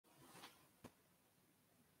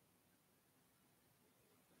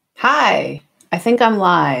Hi, I think I'm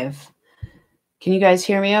live. Can you guys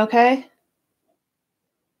hear me okay?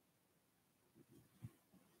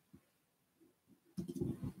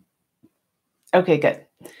 Okay, good.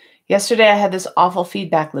 Yesterday I had this awful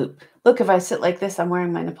feedback loop. Look, if I sit like this, I'm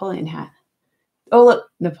wearing my Napoleon hat. Oh,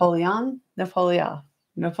 look, Napoleon. Ah.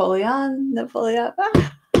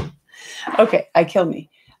 Okay, I killed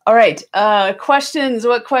me. All right, questions.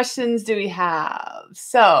 What questions do we have?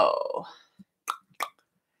 So,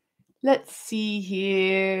 let's see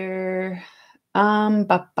here.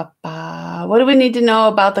 What do we need to know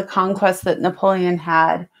about the conquest that Napoleon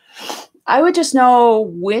had? I would just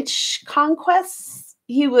know which conquests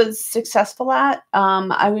he was successful at.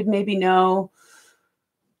 I would maybe know.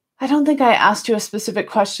 I don't think I asked you a specific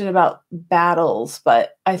question about battles,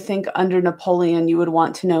 but I think under Napoleon, you would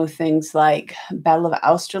want to know things like Battle of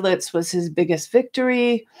Austerlitz was his biggest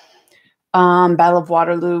victory. Battle of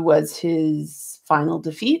Waterloo was his final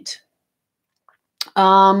defeat.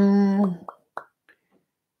 What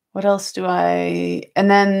else do I?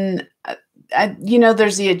 And then,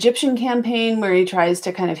 there's the Egyptian campaign where he tries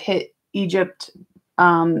to kind of hit Egypt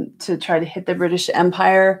to try to hit the British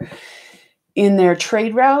Empire in their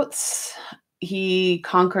trade routes. He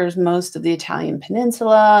conquers most of the Italian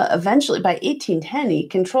peninsula. Eventually, by 1810, he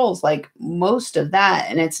controls like most of that.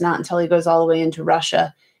 And it's not until he goes all the way into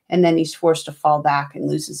Russia and then he's forced to fall back and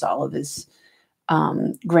loses all of his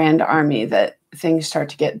grand army that things start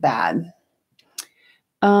to get bad.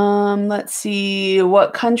 Let's see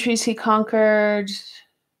what countries he conquered.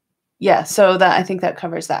 Yeah, so that I think that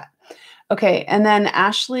covers that. Okay, and then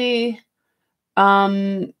Ashley,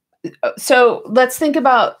 so let's think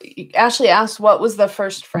about, Ashley asked, what was the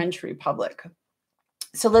first French Republic?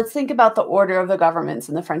 So let's think about the order of the governments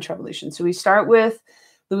in the French Revolution. So we start with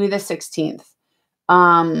Louis XVI.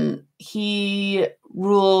 He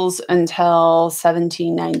rules until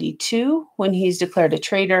 1792 when he's declared a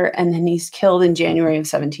traitor, and then he's killed in January of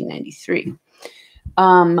 1793.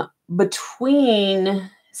 Between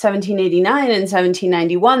 1789 and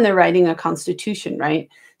 1791, they're writing a constitution, right?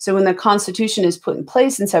 So when the constitution is put in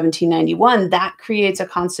place in 1791, that creates a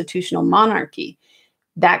constitutional monarchy.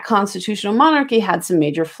 That constitutional monarchy had some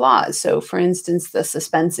major flaws. So for instance, the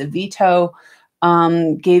suspensive veto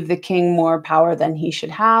gave the king more power than he should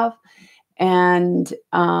have. And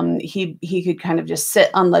he could kind of just sit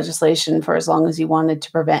on legislation for as long as he wanted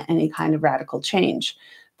to prevent any kind of radical change.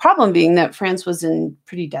 Problem being that France was in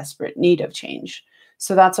pretty desperate need of change.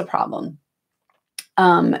 So that's a problem.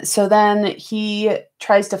 So then he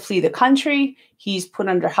tries to flee the country. He's put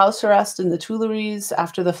under house arrest in the Tuileries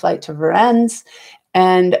after the flight to Varennes.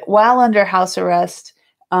 And while under house arrest,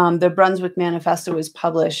 the Brunswick Manifesto was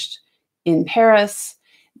published in Paris.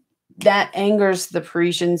 That angers the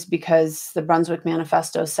Parisians because the Brunswick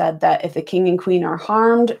Manifesto said that if the king and queen are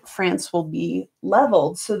harmed, France will be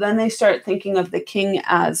leveled. So then they start thinking of the king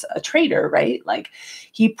as a traitor, right? Like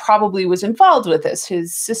he probably was involved with this.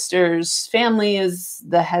 His sister's family is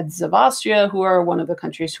the heads of Austria, who are one of the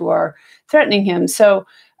countries who are threatening him. So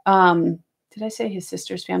did I say his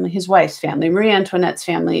sister's family? His wife's family, Marie Antoinette's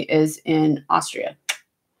family, is in Austria,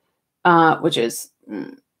 which is...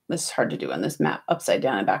 This is hard to do on this map, upside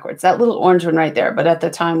down and backwards. That little orange one right there, but at the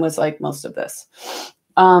time was like most of this.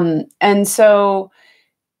 And so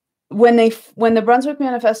when the Brunswick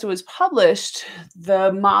Manifesto was published,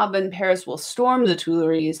 the mob in Paris will storm the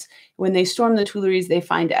Tuileries. When they storm the Tuileries, they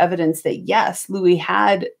find evidence that yes, Louis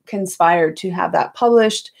had conspired to have that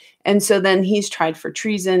published. And so then he's tried for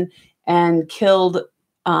treason and killed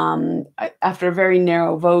after a very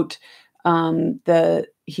narrow vote. The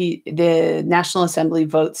National Assembly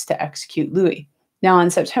votes to execute Louis. Now, on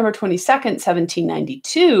September 22nd,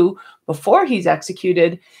 1792, before he's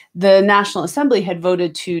executed, the National Assembly had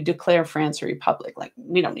voted to declare France a republic. Like,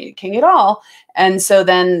 we don't need a king at all. And so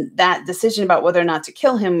then that decision about whether or not to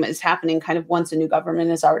kill him is happening kind of once a new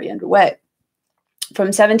government is already underway. From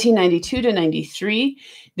 1792 to 93,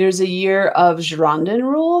 there's a year of Girondin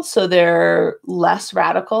rule. So they're less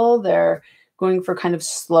radical. They're going for kind of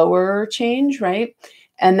slower change, right?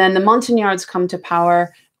 And then the Montagnards come to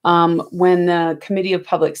power when the Committee of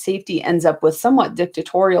Public Safety ends up with somewhat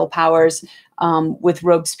dictatorial powers with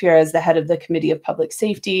Robespierre as the head of the Committee of Public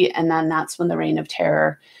Safety. And then that's when the Reign of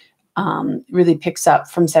Terror really picks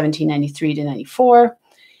up from 1793 to 94.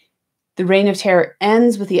 The Reign of Terror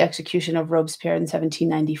ends with the execution of Robespierre in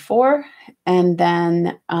 1794. And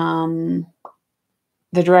then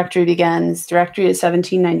the Directory begins. Directory is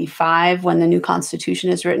 1795 when the new Constitution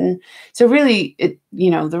is written. So really,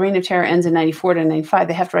 the Reign of Terror ends in 94 to 95.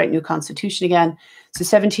 They have to write a new Constitution again. So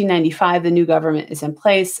 1795, the new government is in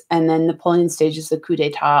place, and then Napoleon stages the coup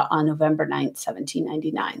d'etat on November 9th,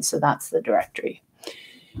 1799. So that's the Directory.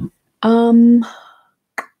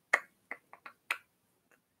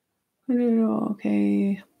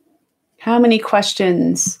 Okay. How many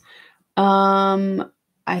questions?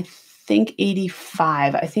 I think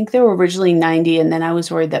 85. I think there were originally 90, and then I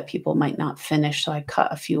was worried that people might not finish, so I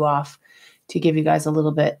cut a few off to give you guys a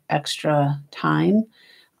little bit extra time.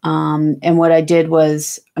 And what I did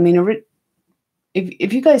was,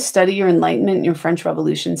 if you guys study your Enlightenment, your French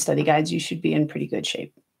Revolution study guides, you should be in pretty good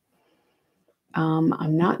shape.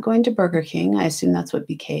 I'm not going to Burger King. I assume that's what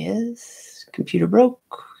BK is. Computer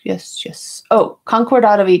broke. Yes. Oh,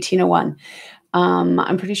 Concordat of 1801.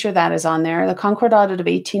 I'm pretty sure that is on there. The Concordat of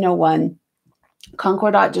 1801.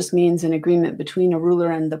 Concordat just means an agreement between a ruler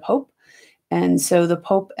and the Pope. And so the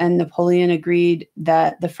Pope and Napoleon agreed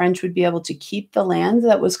that the French would be able to keep the land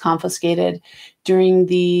that was confiscated during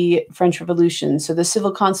the French Revolution. So the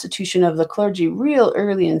civil constitution of the clergy real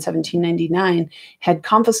early in 1799 had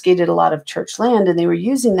confiscated a lot of church land, and they were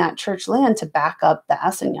using that church land to back up the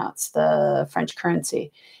assignats, the French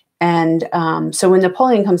currency. And so when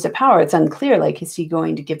Napoleon comes to power, it's unclear, like, is he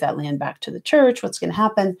going to give that land back to the church? What's going to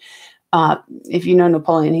happen? If you know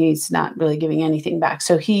Napoleon, he's not really giving anything back.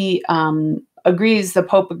 So he the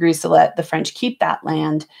Pope agrees to let the French keep that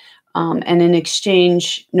land. And in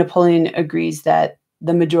exchange, Napoleon agrees that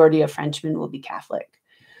the majority of Frenchmen will be Catholic.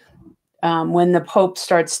 When the Pope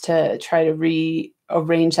starts to try to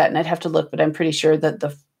rearrange that, and I'd have to look, but I'm pretty sure that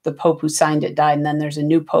the Pope who signed it died, and then there's a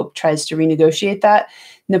new Pope tries to renegotiate that,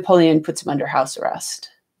 Napoleon puts him under house arrest.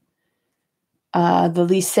 The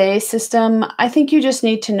lycée system, I think you just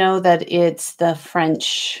need to know that it's the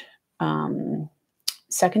French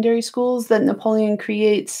secondary schools that Napoleon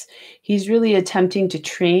creates. He's really attempting to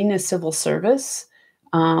train a civil service,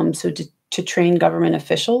 so to train government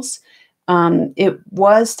officials. It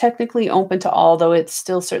was technically open to all, though it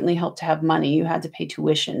still certainly helped to have money. You had to pay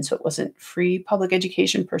tuition, so it wasn't free public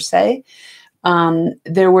education per se.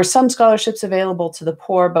 There were some scholarships available to the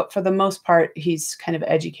poor, but for the most part, he's kind of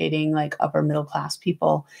educating like upper middle class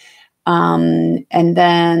people. And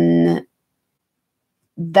then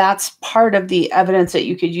that's part of the evidence that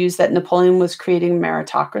you could use that Napoleon was creating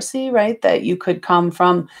meritocracy, right? That you could come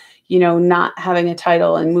from, not having a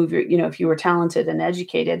title and move your, if you were talented and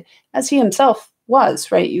educated, as he himself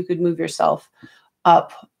was, right? You could move yourself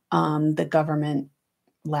up the government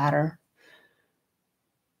ladder.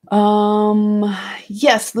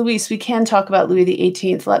 Yes, Luis, we can talk about Louis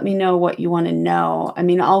XVIII. Let me know what you want to know.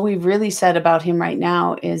 All we've really said about him right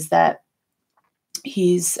now is that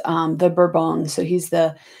he's the Bourbon. So he's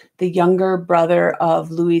the younger brother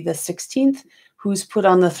of Louis XVI, who's put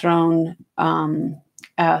on the throne.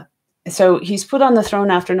 So he's put on the throne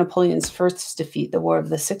after Napoleon's first defeat, the War of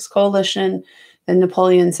the Sixth Coalition. Then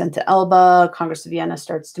Napoleon sent to Elba. Congress of Vienna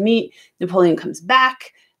starts to meet. Napoleon comes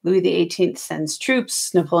back. Louis XVIII sends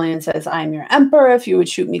troops. Napoleon says, I'm your emperor. If you would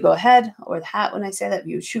shoot me, go ahead. Or the hat when I say that, if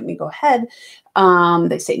you would shoot me, go ahead.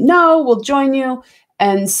 They say, no, we'll join you.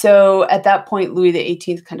 And so at that point, Louis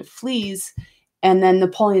XVIII kind of flees. And then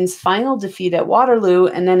Napoleon's final defeat at Waterloo.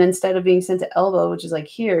 And then instead of being sent to Elba, which is like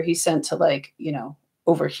here, he's sent to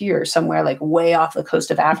over here somewhere, like way off the coast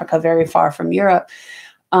of Africa, very far from Europe.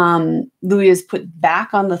 Louis is put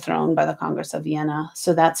back on the throne by the Congress of Vienna.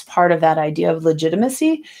 So that's part of that idea of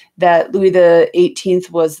legitimacy, that Louis XVIII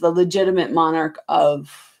was the legitimate monarch of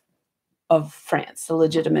France, the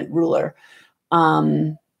legitimate ruler.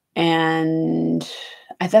 And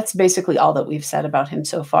that's basically all that we've said about him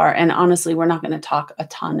so far. And honestly, we're not going to talk a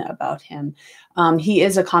ton about him. He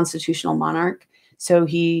is a constitutional monarch. So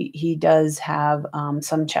he does have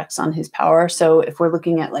some checks on his power. So if we're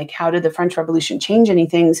looking at how did the French Revolution change any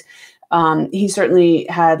things, he certainly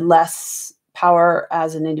had less power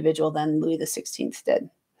as an individual than Louis XVI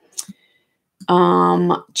did.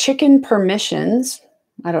 Chicken Permissions,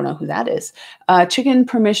 I don't know who that is. Chicken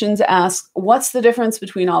Permissions asks, what's the difference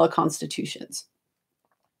between all the constitutions?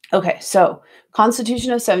 Okay, so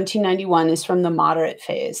Constitution of 1791 is from the moderate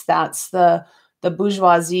phase. That's the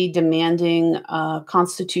bourgeoisie demanding a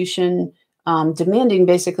constitution, demanding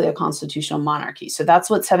basically a constitutional monarchy. So that's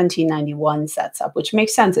what 1791 sets up, which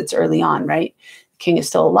makes sense. It's early on, right? The king is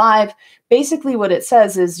still alive. Basically what it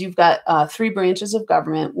says is you've got three branches of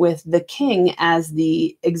government with the king as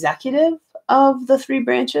the executive of the three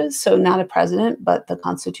branches. So not a president, but the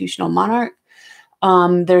constitutional monarch.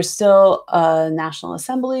 There's still a National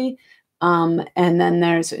Assembly. And then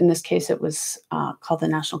there's, in this case, it was called the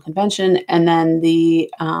National Convention. And then the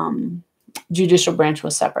judicial branch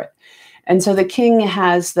was separate. And so the king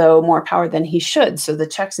has, though, more power than he should. So the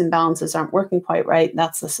checks and balances aren't working quite right.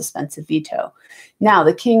 That's the suspensive veto. Now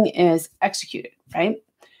the king is executed, right?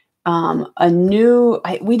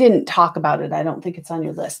 We didn't talk about it. I don't think it's on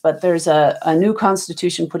your list, but there's a new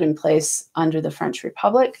constitution put in place under the French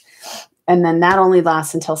Republic. And then that only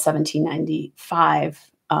lasts until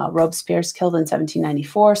 1795. Robespierre's killed in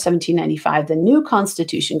 1794. 1795, the new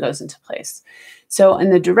constitution goes into place. So in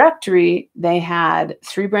the Directory, they had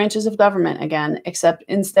 3 branches of government again, except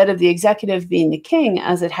instead of the executive being the king,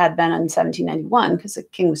 as it had been in 1791, because the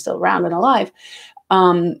king was still around and alive,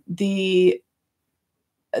 the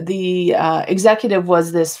executive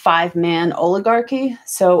was this 5-man oligarchy.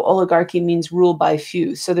 So oligarchy means rule by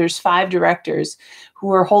few. So there's 5 directors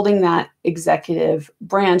who are holding that executive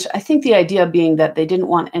branch. I think the idea being that they didn't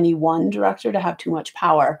want any one director to have too much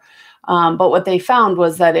power. But what they found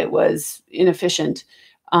was that it was inefficient.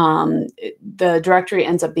 The Directory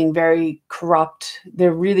ends up being very corrupt.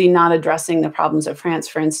 They're really not addressing the problems of France.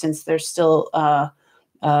 For instance, there's still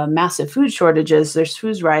massive food shortages. There's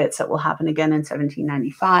food riots that will happen again in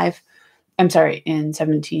 1795. I'm sorry, in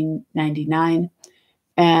 1799.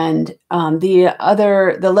 And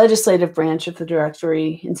the legislative branch of the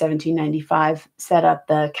Directory in 1795 set up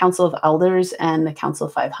the Council of Elders and the Council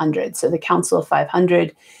of 500. So the Council of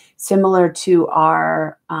 500, similar to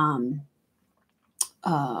our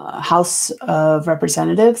House of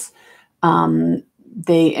Representatives,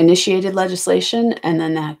 they initiated legislation, and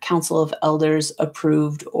then the Council of Elders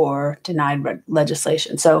approved or denied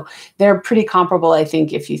legislation. So they're pretty comparable, I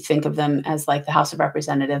think, if you think of them as like the House of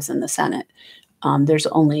Representatives and the Senate. There's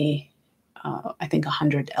only, I think,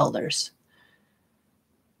 100 elders.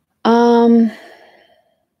 So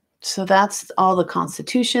that's all the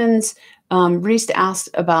constitutions. Reese asked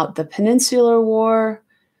about the Peninsular War.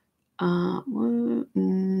 I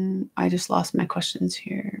just lost my questions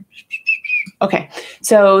here. Okay,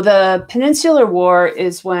 so the Peninsular War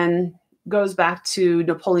is goes back to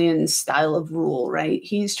Napoleon's style of rule, right?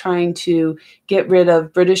 He's trying to get rid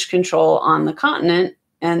of British control on the continent.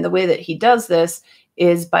 And the way that he does this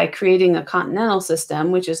is by creating a continental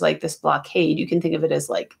system, which is like this blockade. You can think of it as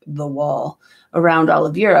like the wall around all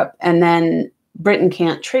of Europe. And then Britain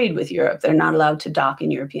can't trade with Europe. They're not allowed to dock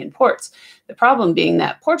in European ports. The problem being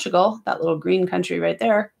that Portugal, that little green country right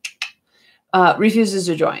there, refuses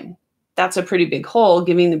to join. That's a pretty big hole,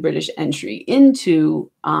 giving the British entry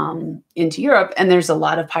into Europe. And there's a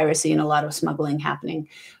lot of piracy and a lot of smuggling happening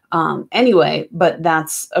anyway, but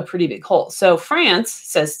that's a pretty big hole. So France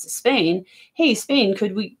says to Spain, hey, Spain,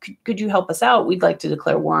 could you help us out? We'd like to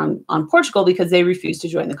declare war on Portugal because they refuse to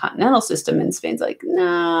join the continental system. And Spain's like,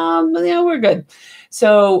 no, yeah, we're good.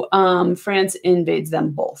 So France invades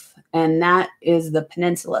them both. And that is the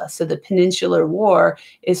peninsula. So the Peninsular War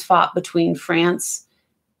is fought between France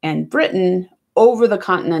and Britain over the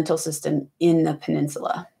continental system in the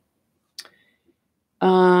peninsula.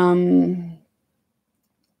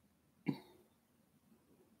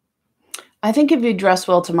 I think if you dress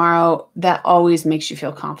well tomorrow, that always makes you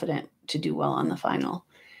feel confident to do well on the final.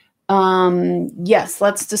 Yes,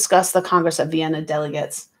 let's discuss the Congress of Vienna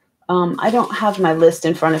delegates. I don't have my list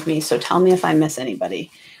in front of me, so tell me if I miss anybody.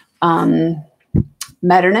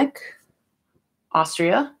 Metternich,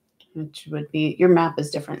 Austria, which would be, your map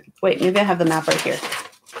is different. Wait, maybe I have the map right here.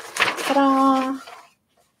 Ta-da!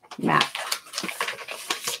 Map.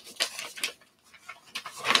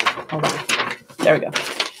 Hold on. There we go.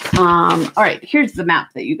 All right, here's the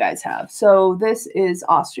map that you guys have. So this is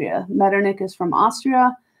Austria. Metternich is from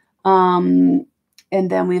Austria. And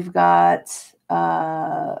then we've got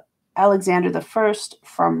Alexander I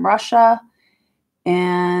from Russia.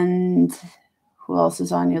 And who else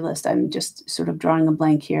is on your list? I'm just sort of drawing a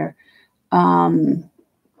blank here.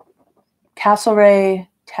 Castlereagh,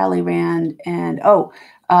 Talleyrand, and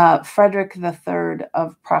Frederick III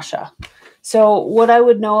of Prussia. So what I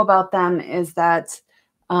would know about them is that,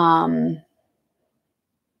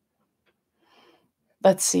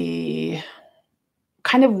 let's see,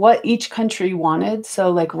 kind of what each country wanted.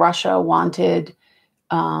 So like Russia wanted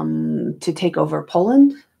to take over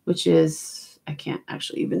Poland, which is, I can't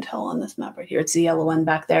actually even tell on this map right here. It's the yellow one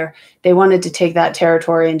back there. They wanted to take that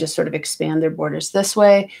territory and just sort of expand their borders this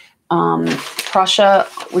way. Prussia,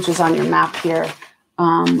 which is on your map here,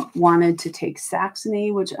 wanted to take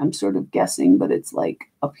Saxony, which I'm sort of guessing, but it's like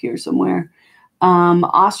up here somewhere.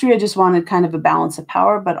 Austria just wanted kind of a balance of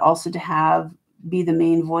power, but also to be the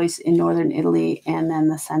main voice in northern Italy and then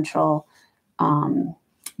the central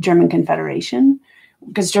German Confederation.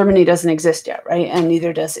 because Germany doesn't exist yet, right? And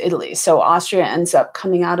neither does Italy. So Austria ends up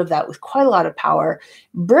coming out of that with quite a lot of power.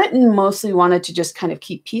 Britain mostly wanted to just kind of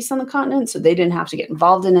keep peace on the continent, so they didn't have to get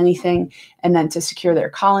involved in anything, and then to secure their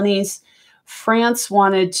colonies. France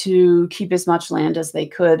wanted to keep as much land as they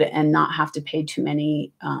could and not have to pay too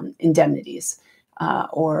many indemnities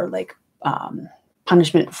or like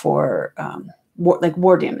punishment for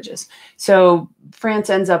war damages. So France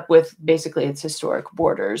ends up with basically its historic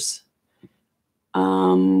borders.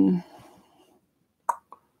 I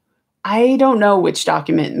don't know which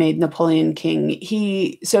document made Napoleon king.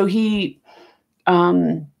 In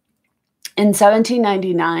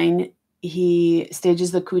 1799, he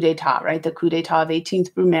stages the coup d'etat, right? The coup d'etat of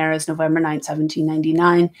 18th Brumaire is November 9th,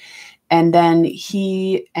 1799. And then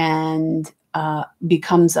he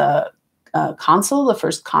becomes a consul, the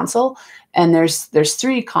first consul. And there's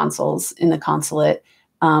 3 consuls in the consulate.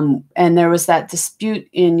 And there was that dispute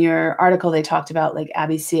in your article. They talked about like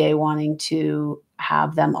Abbé Sieyès wanting to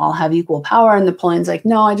have them all have equal power. And Napoleon's like,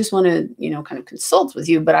 no, I just want to, kind of consult with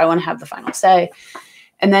you, but I want to have the final say.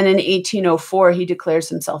 And then in 1804, he declares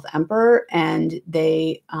himself emperor, and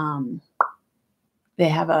they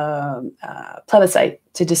have a plebiscite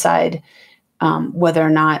to decide whether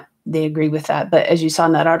or not they agree with that. But as you saw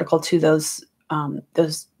in that article too, those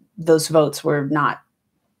votes were not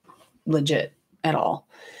legit at all.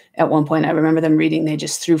 At one point, I remember them reading, they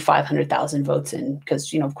just threw 500,000 votes in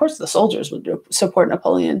because, of course, the soldiers would support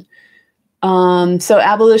Napoleon. So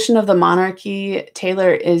abolition of the monarchy,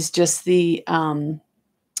 Taylor, is just the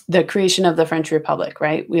creation of the French Republic,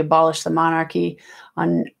 right? We abolished the monarchy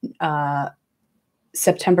on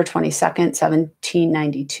September 22nd,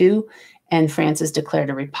 1792, and France is declared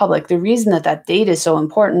a republic. The reason that date is so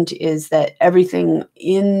important is that everything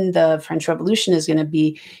in the French Revolution is going to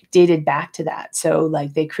be dated back to that. So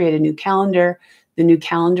like they create a new calendar. The new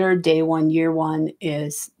calendar, day 1, year 1,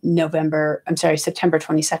 is September 22nd,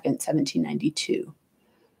 1792.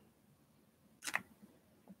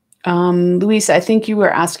 Luis, I think you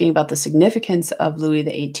were asking about the significance of Louis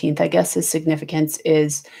XVIII. I guess his significance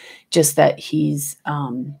is just that he's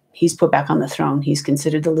put back on the throne. He's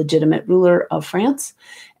considered the legitimate ruler of France.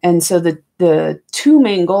 And so the 2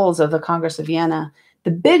 main goals of the Congress of Vienna,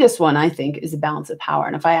 the biggest one, I think, is the balance of power.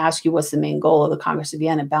 And if I ask you what's the main goal of the Congress of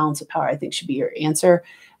Vienna, balance of power, I think should be your answer.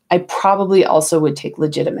 I probably also would take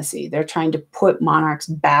legitimacy. They're trying to put monarchs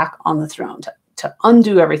back on the throne to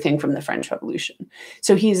undo everything from the French Revolution.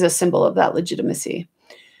 So he's a symbol of that legitimacy.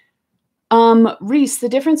 Reese, the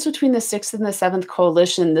difference between the 6th and the 7th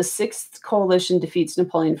coalition. The 6th coalition defeats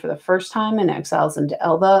Napoleon for the first time and exiles him to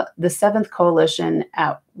Elba. The 7th coalition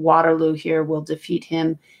at Waterloo here will defeat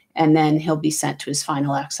him, and then he'll be sent to his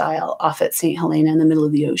final exile off at St. Helena in the middle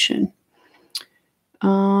of the ocean.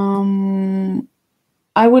 I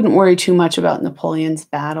wouldn't worry too much about Napoleon's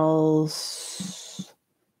battles.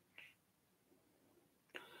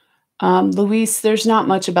 Luis, there's not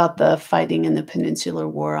much about the fighting in the Peninsular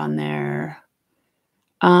War on there.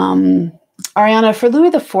 Ariana, for Louis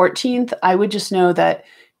XIV, I would just know that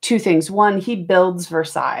 2 things. 1, he builds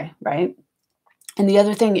Versailles, right? And the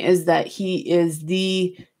other thing is that he is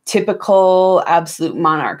the typical absolute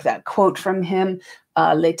monarch. That quote from him,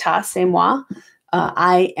 "L'État, c'est moi,"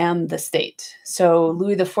 I am the state. So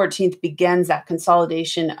Louis XIV begins that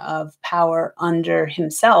consolidation of power under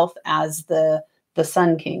himself as the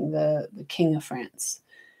Sun King, the King of France.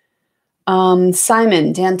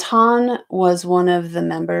 Simon, Danton was one of the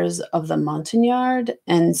members of the Montagnard,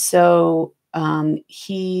 and so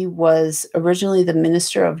he was originally the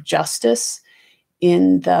Minister of Justice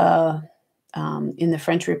in the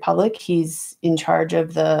French Republic. He's in charge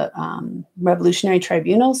of the revolutionary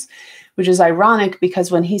tribunals, which is ironic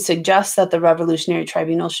because when he suggests that the revolutionary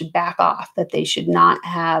tribunals should back off, that they should not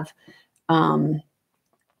have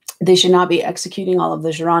they should not be executing all of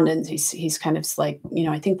the Girondins. He's kind of like,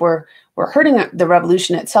 I think we're hurting the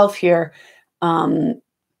revolution itself here.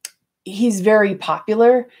 He's very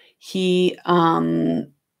popular. He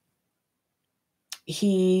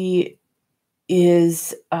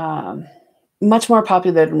is much more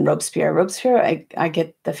popular than Robespierre. Robespierre, I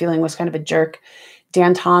get the feeling, was kind of a jerk.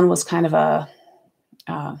 Danton was kind of a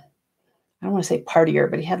I don't want to say partier,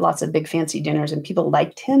 but he had lots of big fancy dinners and people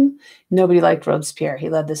liked him. Nobody liked Robespierre. He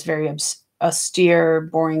led this very austere,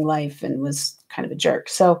 boring life and was kind of a jerk.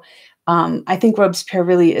 So I think Robespierre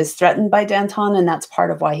really is threatened by Danton, and that's part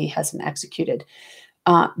of why he has him executed.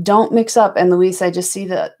 Don't mix up, and Luis, I just see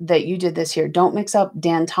that you did this here. Don't mix up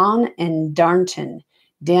Danton and Darnton.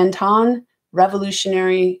 Danton,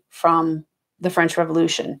 revolutionary from the French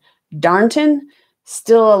Revolution. Darnton,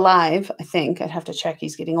 still alive, I think. I'd have to check.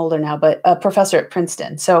 He's getting older now, but a professor at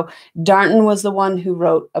Princeton. So Darnton was the one who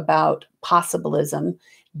wrote about possibilism.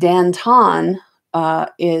 Danton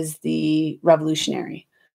is the revolutionary.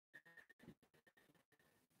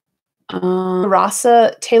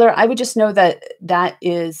 Rasa Taylor, I would just know that that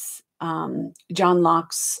is John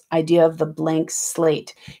Locke's idea of the blank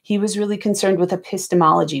slate. He was really concerned with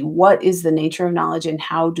epistemology. What is the nature of knowledge and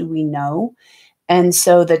how do we know? And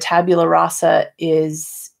so the tabula rasa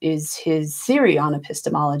is his theory on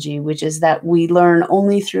epistemology, which is that we learn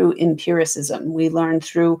only through empiricism. We learn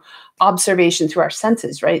through observation, through our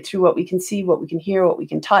senses, right? Through what we can see, what we can hear, what we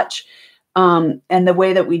can touch. And the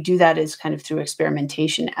way that we do that is kind of through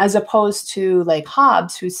experimentation, as opposed to like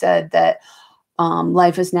Hobbes, who said that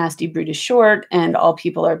life is nasty, brutish, short, and all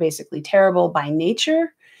people are basically terrible by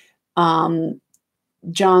nature.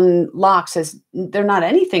 John Locke says they're not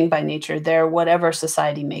anything by nature. They're whatever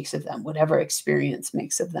society makes of them, whatever experience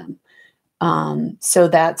makes of them. So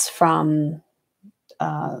that's from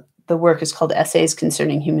the work is called Essays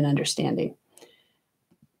Concerning Human Understanding.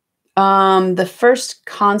 The first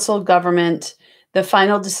consul government, the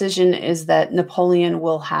final decision is that Napoleon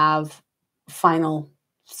will have final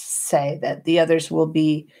say, that the others will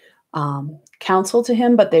be counsel to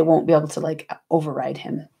him, but they won't be able to like override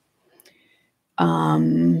him.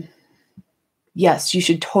 Yes, you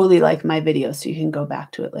should totally like my video so you can go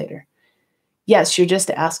back to it later. Yes, you're just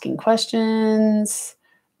asking questions.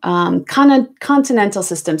 Continental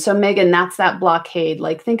system. So Megan, that's that blockade.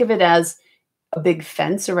 Like think of it as a big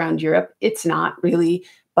fence around Europe. It's not really,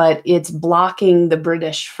 but it's blocking the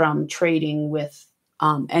British from trading with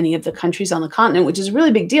any of the countries on the continent, which is a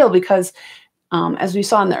really big deal because as we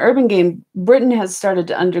saw in the urban game, Britain has started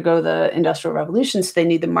to undergo the Industrial Revolution, so they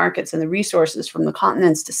need the markets and the resources from the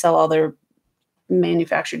continents to sell all their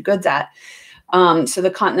manufactured goods at. So the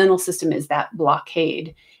continental system is that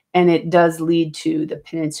blockade, and it does lead to the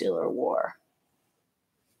Peninsular War.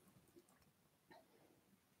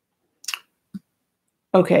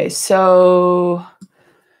 Okay, so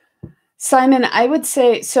Simon, I would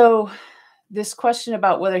say, so this question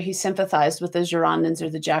about whether he sympathized with the Girondins or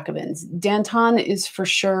the Jacobins, Danton is for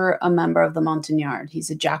sure a member of the Montagnard. He's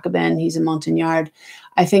a Jacobin, he's a Montagnard.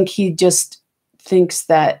 I think he just thinks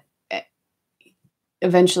that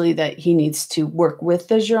eventually that he needs to work with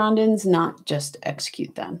the Girondins, not just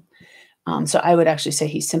execute them. So I would actually say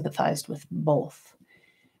he sympathized with both.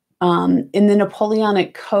 In the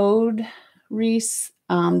Napoleonic Code, Reese,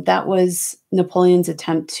 that was Napoleon's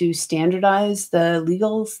attempt to standardize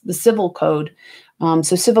the civil code.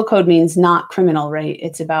 So civil code means not criminal, right?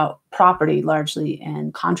 It's about property largely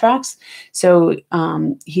and contracts. So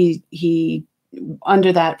he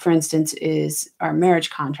under that, for instance, is our marriage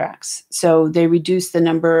contracts. So they reduced the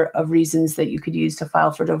number of reasons that you could use to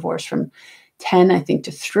file for divorce from 10, I think,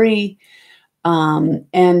 to 3.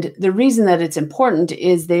 And the reason that it's important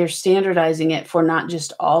is they're standardizing it for not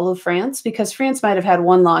just all of France, because France might have had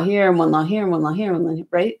one law here and one law here and one law here, and one,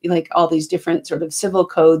 right? Like all these different sort of civil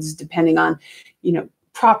codes, depending on, you know,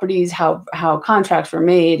 properties, how contracts were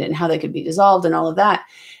made and how they could be dissolved and all of that.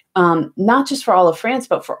 Not just for all of France,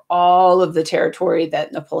 but for all of the territory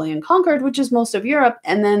that Napoleon conquered, which is most of Europe.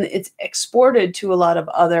 And then it's exported to a lot of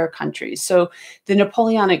other countries. So the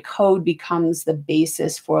Napoleonic Code becomes the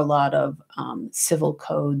basis for a lot of civil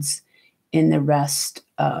codes in the rest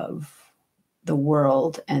of the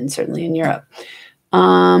world and certainly in Europe.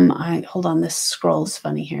 Hold on, this scroll's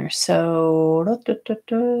funny here. So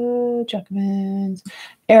Jacobins.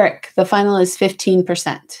 Eric, the final is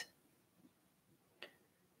 15%.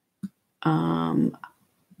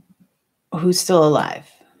 Who's still alive?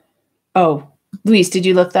 Oh, Luis, did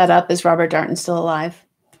you look that up? Is Robert Darnton still alive?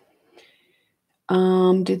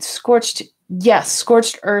 Did Scorched? Yes,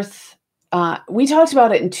 Scorched Earth. We talked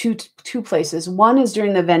about it in two places. One is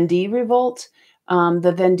during the Vendée revolt.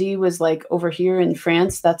 The Vendée was like over here in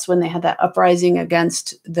France. That's when they had that uprising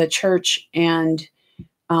against the church and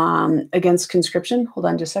against conscription. Hold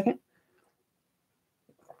on just a second.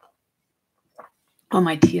 Oh,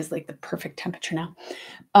 my tea is like the perfect temperature now.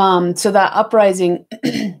 So that uprising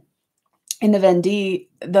in the Vendée,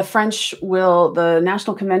 the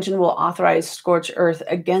National Convention will authorize scorched earth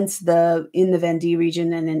against in the Vendée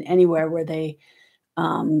region and in anywhere where they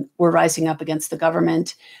were rising up against the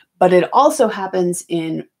government. But it also happens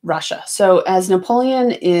in Russia. So as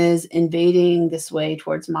Napoleon is invading this way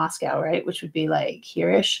towards Moscow, right, which would be like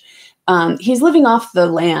here-ish, he's living off the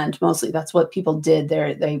land mostly. That's what people did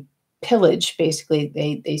there. They pillage,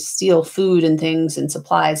 basically. They steal food and things and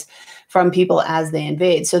supplies from people as they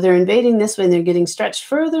invade. So they're invading this way, and they're getting stretched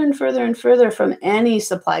further and further and further from any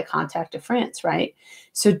supply contact to France, right?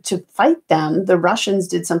 So to fight them, the Russians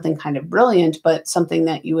did something kind of brilliant, but something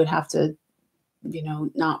that you would have to,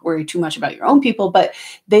 not worry too much about your own people, but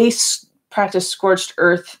they practice scorched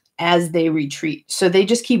earth as they retreat. So they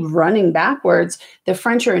just keep running backwards. The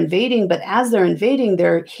French are invading, but as they're invading,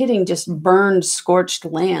 they're hitting just burned, scorched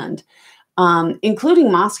land,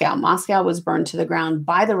 including Moscow. Moscow was burned to the ground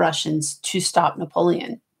by the Russians to stop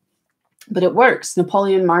Napoleon. But it works.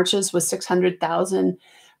 Napoleon marches with 600,000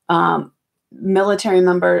 military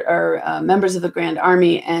members of the Grand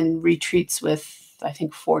Army and retreats with, I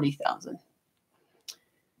think, 40,000.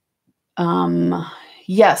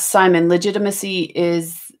 Yes, Simon, legitimacy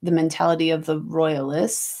is the mentality of the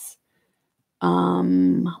royalists.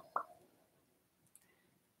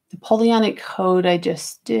 Napoleonic Code I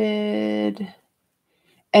just did.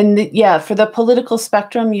 And for the political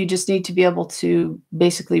spectrum, you just need to be able to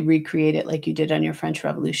basically recreate it like you did on your French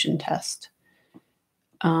Revolution test.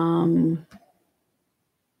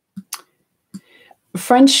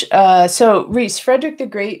 French, so Reese, Frederick the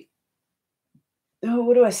Great,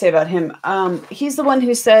 what do I say about him? He's the one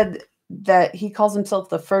who said that he calls himself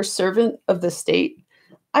the first servant of the state.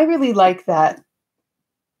 I really like that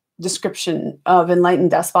description of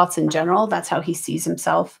enlightened despots in general. That's how he sees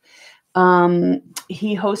himself.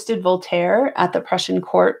 He hosted Voltaire at the Prussian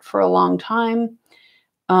court for a long time.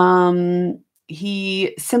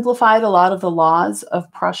 He simplified a lot of the laws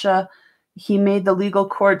of Prussia. He made the legal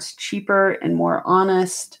courts cheaper and more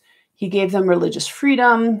honest. He gave them religious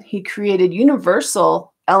freedom. He created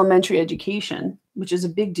universal elementary education, which is a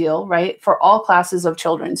big deal, right, for all classes of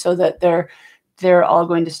children, so that they're all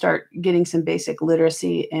going to start getting some basic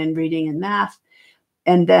literacy and reading and math.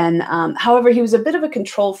 And then, however, he was a bit of a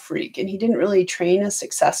control freak, and he didn't really train a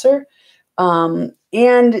successor, and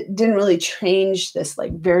didn't really change this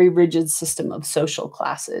like very rigid system of social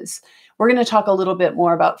classes. We're going to talk a little bit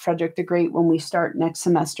more about Frederick the Great when we start next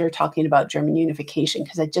semester talking about German unification,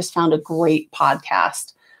 because I just found a great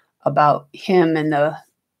podcast about him and the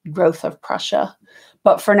growth of Prussia.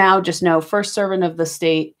 But for now, just know, first servant of the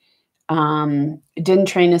state, didn't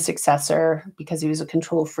train a successor because he was a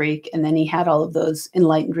control freak. And then he had all of those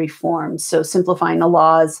enlightened reforms. So simplifying the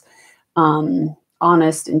laws,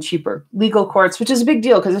 honest and cheaper legal courts, which is a big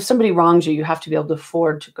deal because if somebody wrongs you, you have to be able to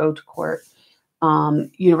afford to go to court.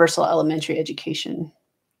 Universal elementary education.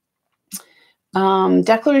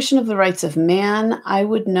 Declaration of the Rights of Man, I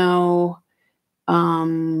would know.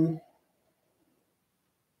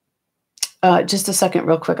 Just a second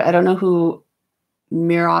real quick. I don't know who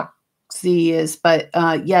Miroczy is, but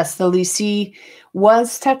yes, the lycée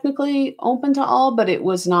was technically open to all, but it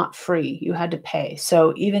was not free. You had to pay.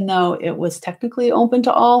 So even though it was technically open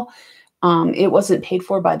to all, it wasn't paid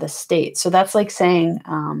for by the state. So that's like saying,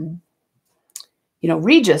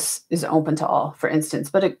 Regis is open to all, for instance,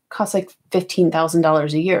 but it costs like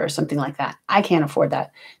 $15,000 a year or something like that. I can't afford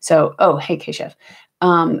that. So, hey, Keshav.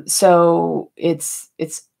 So it's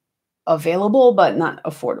available, but not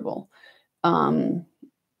affordable.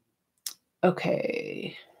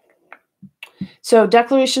 Okay. So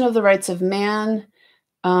Declaration of the Rights of Man,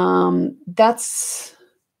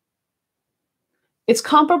 it's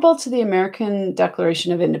comparable to the American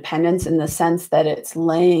Declaration of Independence in the sense that it's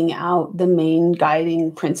laying out the main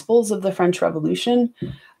guiding principles of the French Revolution.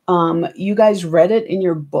 You guys read it in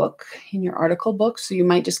your book, in your article book, so you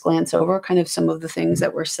might just glance over kind of some of the things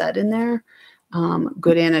that were said in there.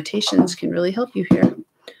 Good annotations can really help you here.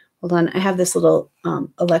 Hold on, I have this little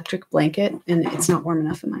electric blanket, and it's not warm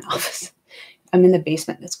enough in my office. I'm in the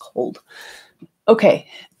basement, and it's cold. Okay.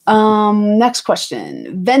 Next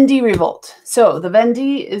question. Vendée Revolt. So the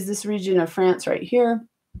Vendée is this region of France right here.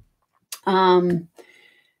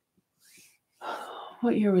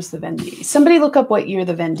 What year was the Vendée? Somebody look up what year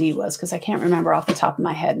the Vendée was, because I can't remember off the top of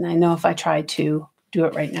my head. And I know if I try to do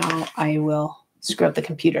it right now, I will screw up the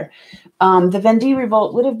computer. The Vendée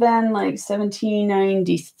Revolt would have been like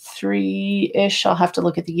 1793-ish. I'll have to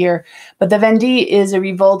look at the year. But the Vendée is a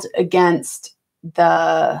revolt against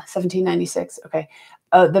the 1796. Okay.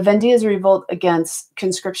 The Vendée is a revolt against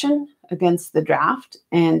conscription, against the draft,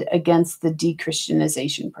 and against the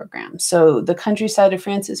de-Christianization program. So the countryside of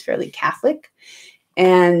France is fairly Catholic,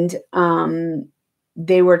 and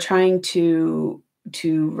they were trying to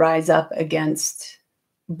rise up against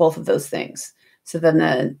both of those things. So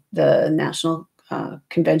then the National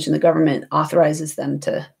Convention, the government, authorizes them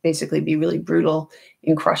to basically be really brutal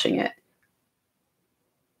in crushing it.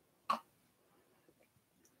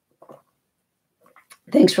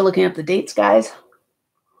 Thanks for looking up the dates, guys.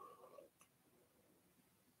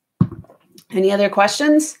 Any other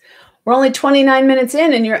questions? We're only 29 minutes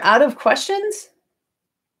in and you're out of questions?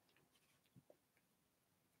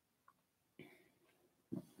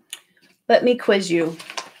 Let me quiz you.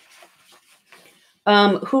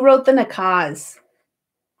 Who wrote the Nakaz?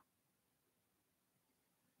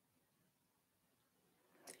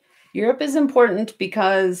 Europe is important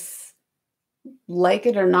because, like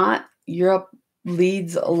it or not, Europe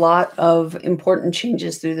leads a lot of important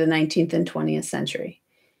changes through the 19th and 20th century.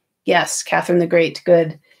 Yes, Catherine the Great,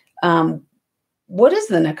 good. What is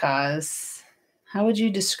the Nakaz? How would you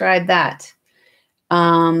describe that?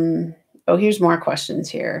 Oh, here's more questions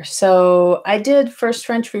here. So I did First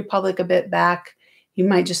French Republic a bit back. You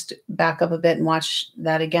might just back up a bit and watch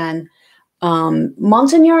that again.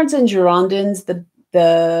 Montagnards and Girondins,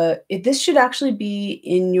 this should actually be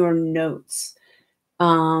in your notes.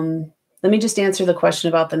 Let me just answer the question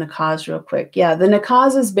about the Nakaz real quick. Yeah, the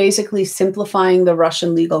Nakaz is basically simplifying the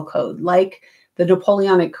Russian legal code, like the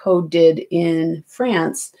Napoleonic Code did in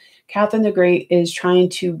France. Catherine the Great is trying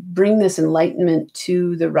to bring this enlightenment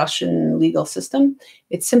to the Russian legal system.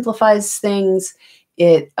 It simplifies things.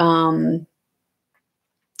 It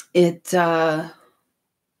makes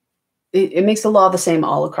the law the same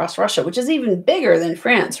all across Russia, which is even bigger than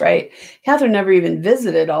France, right? Catherine never even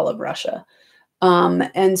visited all of Russia.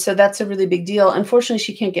 And so that's a really big deal. Unfortunately,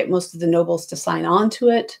 she can't get most of the nobles to sign on to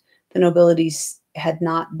it. The nobilities had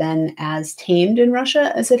not been as tamed in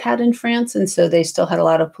Russia as it had in France, and so they still had a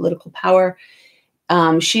lot of political power.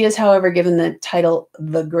 She is, however, given the title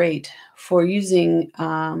The Great for creating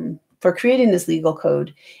this legal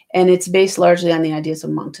code, and it's based largely on the ideas of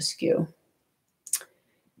Montesquieu.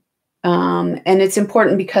 And it's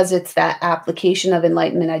important because it's that application of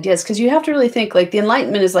Enlightenment ideas, because you have to really think, like, the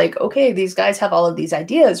Enlightenment is like, okay, these guys have all of these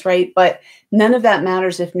ideas, right? But none of that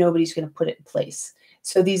matters if nobody's going to put it in place.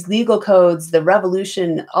 So these legal codes, the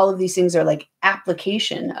revolution, all of these things are like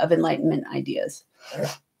application of Enlightenment ideas.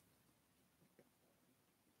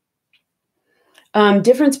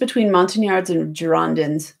 Difference between Montagnards and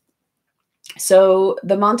Girondins. So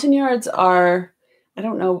the Montagnards are, I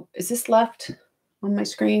don't know, is this left on my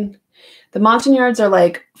screen? The Montagnards are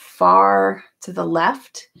like far to the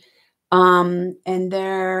left. And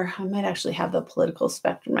I might actually have the political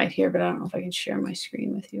spectrum right here, but I don't know if I can share my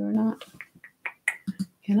screen with you or not.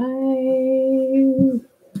 Can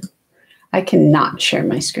I cannot share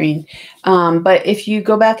my screen. But if you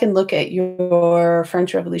go back and look at your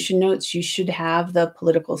French Revolution notes, you should have the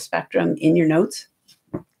political spectrum in your notes.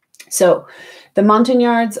 So the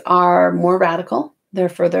Montagnards are more radical. They're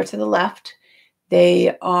further to the left.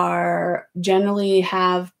 They generally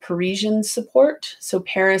have Parisian support. So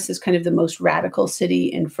Paris is kind of the most radical city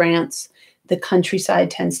in France. The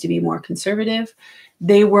countryside tends to be more conservative.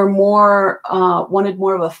 They were wanted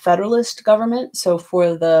more of a federalist government. So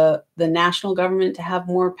for the national government to have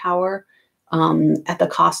more power at the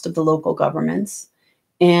cost of the local governments.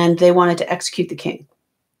 And they wanted to execute the king.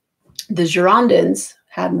 The Girondins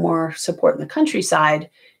had more support in the countryside.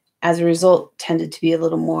 As a result, tended to be a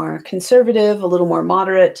little more conservative, a little more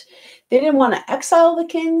moderate. They didn't want to exile the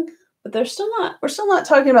king, but we're still not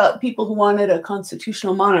talking about people who wanted a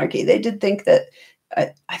constitutional monarchy. They did think that,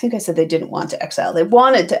 I think I said they didn't want to exile. They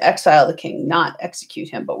wanted to exile the king, not execute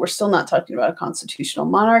him, but we're still not talking about a constitutional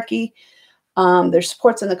monarchy. Their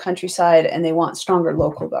support's in the countryside, and they want stronger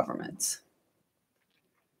local governments.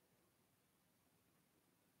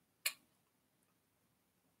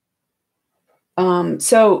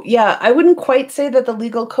 So yeah, I wouldn't quite say that the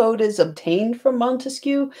legal code is obtained from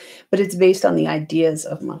Montesquieu, but it's based on the ideas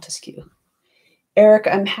of Montesquieu. Eric,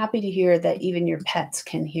 I'm happy to hear that even your pets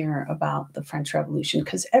can hear about the French Revolution,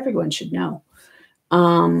 because everyone should know.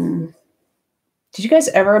 Did you guys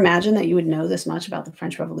ever imagine that you would know this much about the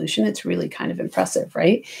French Revolution? It's really kind of impressive,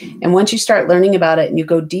 right? And once you start learning about it and you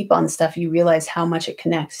go deep on stuff, you realize how much it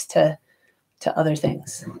connects to other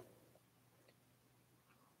things.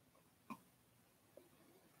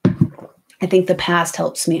 I think the past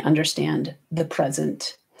helps me understand the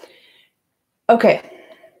present. Okay.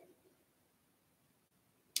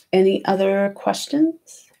 Any other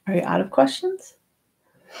questions? Are you out of questions?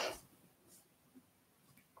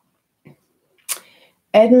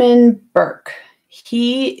 Edmund Burke.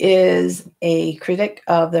 He is a critic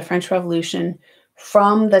of the French Revolution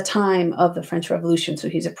from the time of the French Revolution. So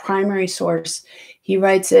he's a primary source. He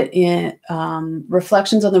writes it in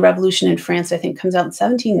Reflections on the Revolution in France, I think comes out in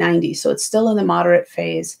 1790. So it's still in the moderate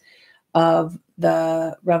phase of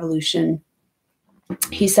the revolution.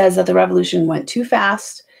 He says that the revolution went too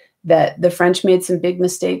fast, that the French made some big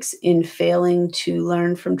mistakes in failing to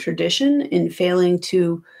learn from tradition, in failing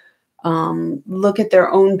to look at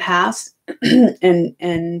their own past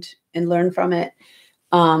and and learn from it.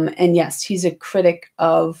 And yes, he's a critic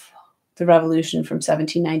of the revolution from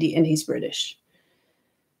 1790, and he's British.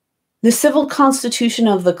 The civil constitution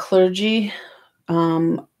of the clergy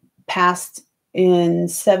passed in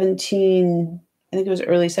I think it was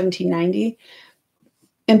early 1790,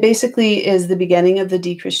 and basically is the beginning of the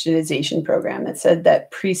dechristianization program. It said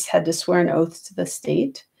that priests had to swear an oath to the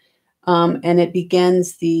state, and it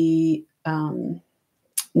begins the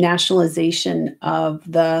nationalization of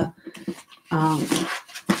the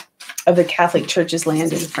Catholic Church's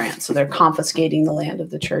land in France. So they're confiscating the land of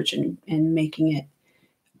the church and making it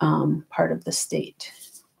part of the state.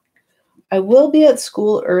 I will be at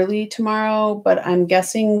school early tomorrow, but I'm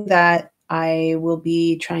guessing that I will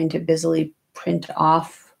be trying to busily print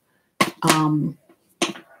off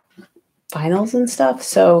finals and stuff.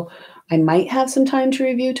 So I might have some time to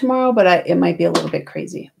review tomorrow, but it might be a little bit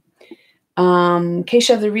crazy.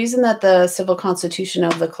 Keisha, the reason that the civil constitution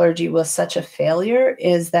of the clergy was such a failure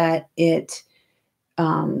is that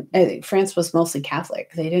France was mostly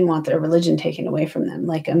Catholic. They didn't want their religion taken away from them.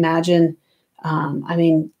 Like, imagine,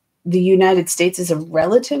 the United States is a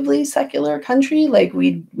relatively secular country. Like,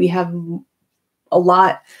 we have a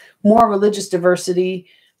lot more religious diversity.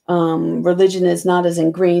 Religion is not as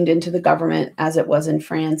ingrained into the government as it was in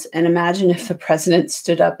France. And imagine if the president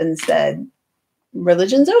stood up and said,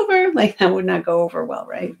 religion's over. Like, that would not go over well,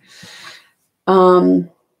 right?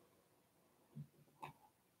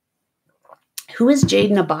 Who is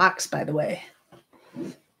Jade in a box, by the way?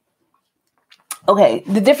 Okay,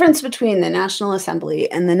 the difference between the National Assembly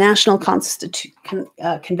and the National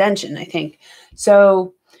Convention, I think.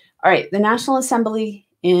 So, all right, the National Assembly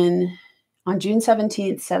on June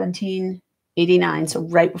 17th, 1789, so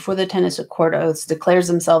right before the Tennis Court Oaths, declares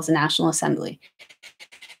themselves a National Assembly.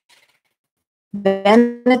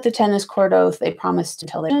 Then at the Tennis Court Oath, they promise to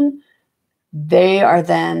tell they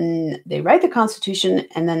write the Constitution,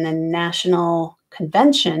 and then the National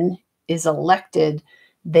Convention is elected.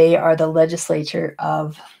 They are the legislature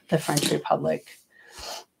of the French Republic.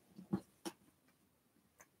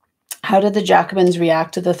 How did the Jacobins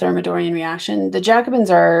react to the Thermidorian reaction? The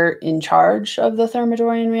Jacobins are in charge of the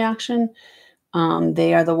Thermidorian reaction.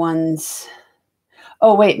 They are the ones.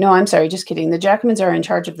 Oh, wait, no, I'm sorry. Just kidding. The Jacobins are in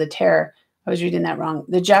charge of the terror. I was reading that wrong.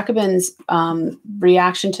 The Jacobins'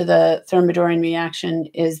 reaction to the Thermidorian reaction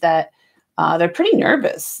is that they're pretty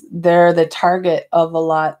nervous. They're the target of a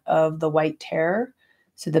lot of the White Terror,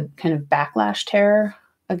 so the kind of backlash terror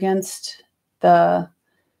against the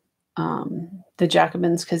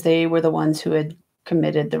Jacobins, because they were the ones who had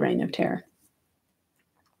committed the Reign of Terror.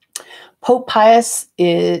 Pope Pius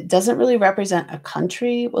doesn't really represent a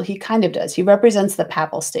country. Well, he kind of does. He represents the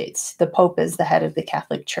Papal States. The Pope is the head of the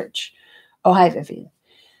Catholic Church. Oh, hi, Vivian.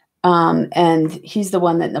 And he's the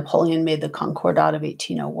one that Napoleon made the Concordat of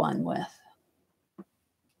 1801 with.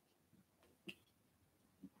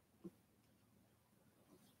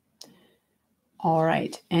 All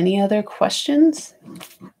right. Any other questions?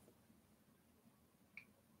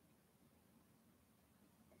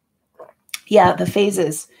 Yeah, the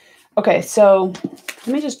phases. Okay, so let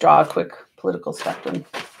me just draw a quick political spectrum.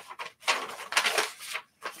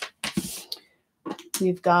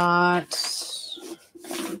 We've got,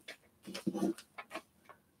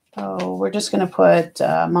 we're just going to put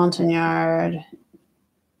Montagnard,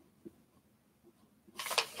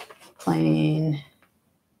 Plain,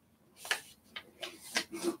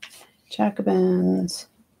 Jacobins,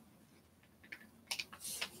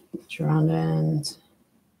 Girondins,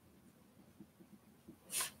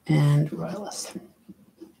 and Royalists.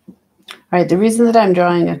 All right, the reason that I'm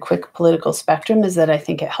drawing a quick political spectrum is that I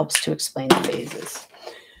think it helps to explain the phases.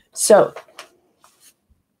 So,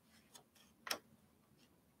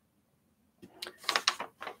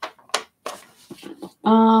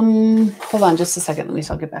 hold on just a second, Louise,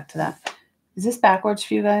 I'll get back to that. Is this backwards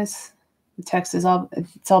for you guys? The text is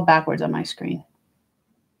it's all backwards on my screen.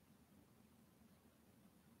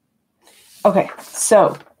 Okay,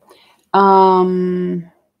 so,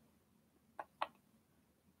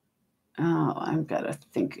 I've got to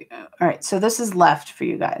think. All right, so this is left for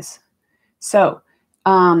you guys. So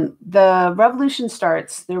the revolution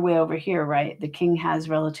starts, they're way over here, right? The king has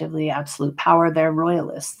relatively absolute power. They're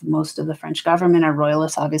royalists. Most of the French government are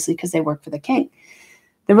royalists, obviously, because they work for the king.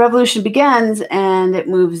 The revolution begins and it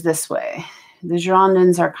moves this way. The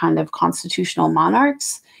Girondins are kind of constitutional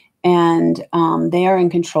monarchs, and they are in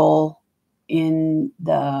control in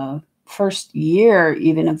the first year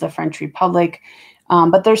even of the French Republic.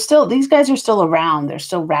 But these guys are still around. They're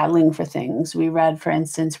still rattling for things. We read, for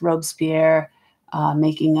instance, Robespierre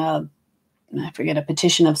making a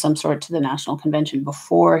petition of some sort to the National Convention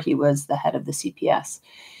before he was the head of the CPS.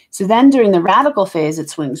 So then during the radical phase, it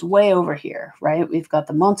swings way over here, right? We've got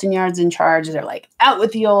the Montagnards in charge. They're like, out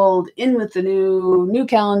with the old, in with the new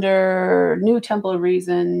calendar, new Temple of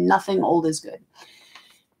Reason, nothing old is good.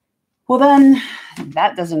 Well, then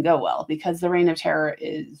that doesn't go well because the Reign of Terror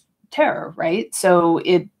is terror, right? So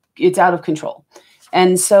it's out of control.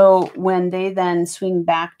 And so when they then swing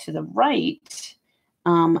back to the right,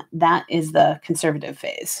 that is the conservative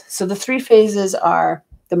phase. So the three phases are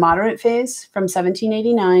the moderate phase from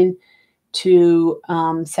 1789 to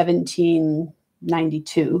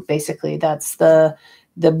 1792. Basically, that's the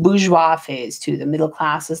bourgeois phase too. The middle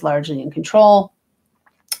class is largely in control.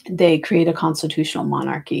 They create a constitutional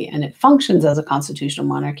monarchy, and it functions as a constitutional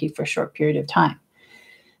monarchy for a short period of time.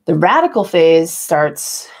 The radical phase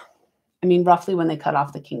starts, roughly when they cut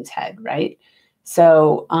off the king's head, right?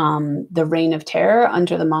 So the Reign of Terror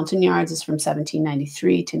under the Montagnards is from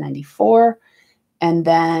 1793 to 94. And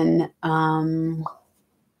then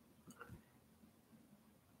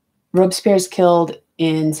Robespierre's killed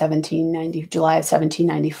in July of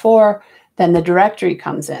 1794. Then the Directory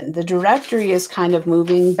comes in. The Directory is kind of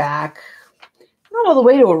moving back, not all the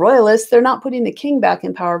way to a royalist. They're not putting the king back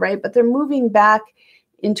in power, right? But they're moving back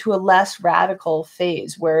into a less radical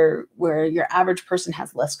phase where your average person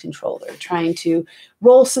has less control. They're trying to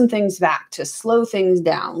roll some things back, to slow things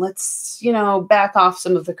down. Let's, back off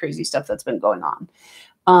some of the crazy stuff that's been going on.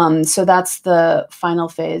 So that's the final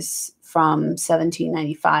phase from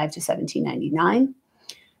 1795 to 1799.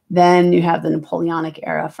 Then you have the Napoleonic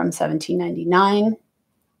era from 1799,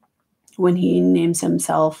 when he names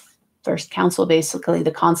himself first consul, basically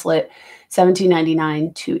the consulate,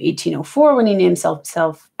 1799 to 1804, when he names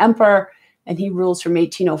himself emperor, and he rules from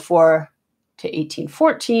 1804 to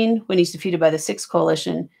 1814, when he's defeated by the Sixth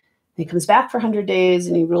Coalition. He comes back for 100 days,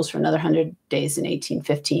 and he rules for another 100 days in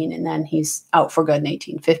 1815, and then he's out for good in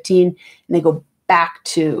 1815, and they go back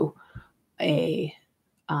to a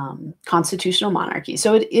constitutional monarchy.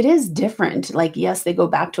 So it is different. Like, yes, they go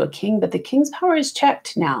back to a king, but the king's power is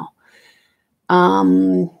checked now.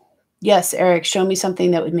 Yes, Eric, show me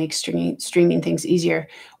something that would make streaming things easier.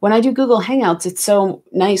 When I do Google Hangouts, it's so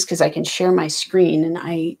nice because I can share my screen, and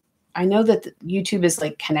I know that YouTube is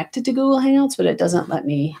like connected to Google Hangouts, but it doesn't let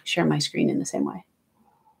me share my screen in the same way.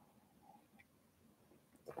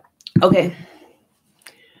 Okay.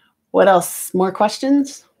 What else? More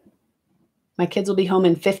questions? My kids will be home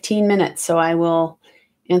in 15 minutes, so I will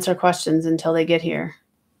answer questions until they get here.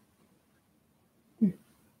 There's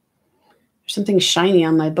something shiny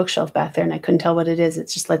on my bookshelf back there, and I couldn't tell what it is.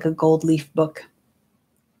 It's just like a gold leaf book.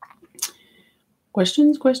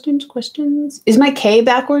 Questions, questions, questions. Is my K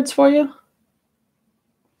backwards for you? Do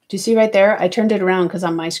you see right there? I turned it around because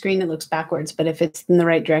on my screen it looks backwards, but if it's in the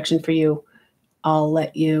right direction for you, I'll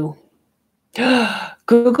let you.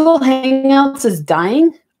 Google Hangouts is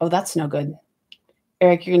dying? Oh, that's no good.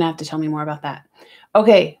 Eric, you're going to have to tell me more about that.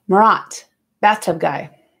 Okay, Marat, bathtub guy.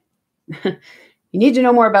 You need to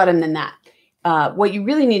know more about him than that. What you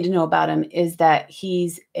really need to know about him is that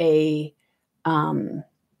he's a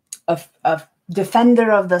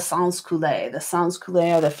defender of the sans-culottes. The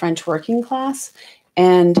sans-culottes are the French working class,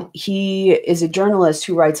 and he is a journalist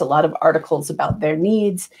who writes a lot of articles about their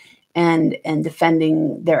needs and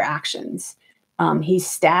defending their actions. He's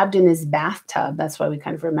stabbed in his bathtub. That's why we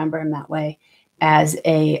kind of remember him that way, as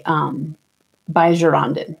by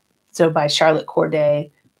Girondin. So by Charlotte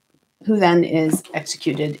Corday, who then is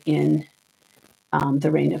executed in the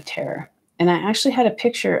Reign of Terror. And I actually had a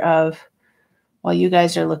picture of, while you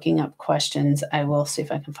guys are looking up questions, I will see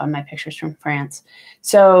if I can find my pictures from France.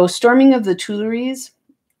 So storming of the Tuileries,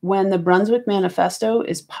 when the Brunswick Manifesto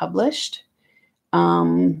is published,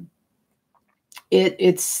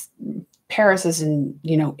 it's Paris is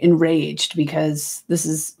enraged because this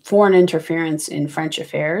is foreign interference in French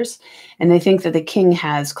affairs, and they think that the king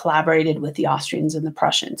has collaborated with the Austrians and the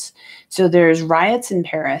Prussians. So there's riots in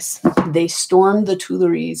Paris. They storm the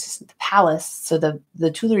Tuileries, the palace. So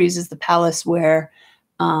the Tuileries is the palace where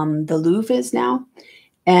the Louvre is now,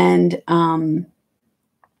 and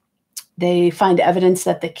they find evidence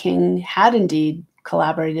that the king had indeed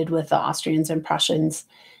collaborated with the Austrians and Prussians,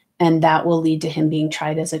 and that will lead to him being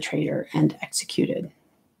tried as a traitor and executed.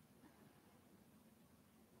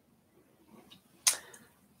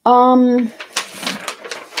 I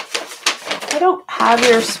don't have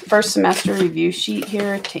your first semester review sheet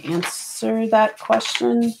here to answer that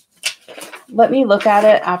question. Let me look at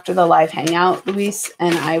it after the live hangout, Luis,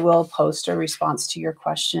 and I will post a response to your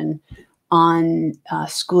question on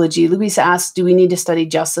Schoology. Luis asked, do we need to study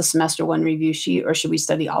just the semester one review sheet, or should we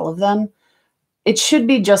study all of them? It should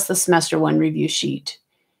be just the semester one review sheet.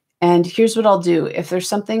 And here's what I'll do. If there's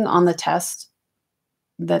something on the test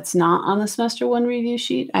that's not on the semester one review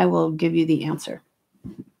sheet, I will give you the answer.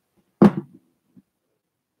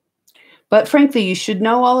 But frankly, you should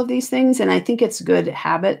know all of these things, and I think it's a good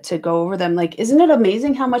habit to go over them. Like, isn't it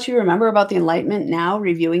amazing how much you remember about the Enlightenment now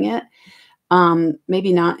reviewing it?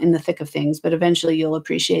 Maybe not in the thick of things, but eventually you'll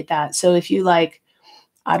appreciate that. So if you like,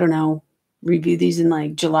 I don't know, review these in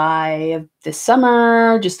like July of this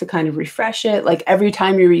summer, just to kind of refresh it. Like every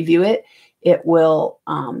time you review it, it will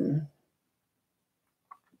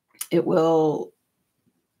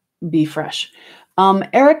be fresh.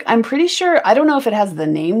 Eric, I'm pretty sure, I don't know if it has the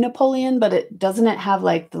name Napoleon, but doesn't it have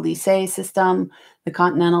like the Lycée system, the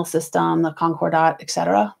Continental system, the Concordat,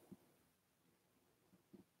 etc.?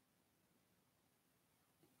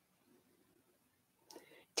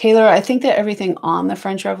 Taylor, I think that everything on the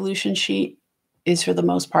French Revolution sheet is for the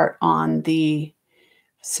most part on the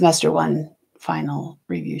semester one final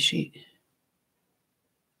review sheet.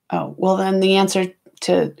 Oh, well then the answer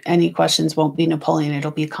to any questions won't be Napoleon,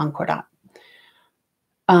 it'll be Concordat.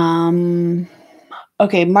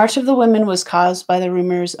 Okay, March of the Women was caused by the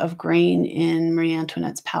rumors of grain in Marie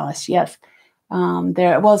Antoinette's palace. Yes.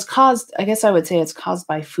 It's caused, I guess I would say it's caused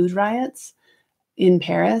by food riots in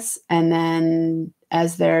Paris. And then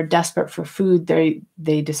as they're desperate for food,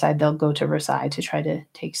 they decide they'll go to Versailles to try to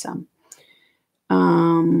take some.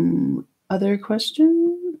 Other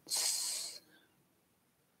questions?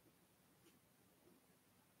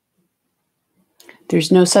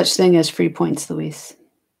 There's no such thing as free points, Luis.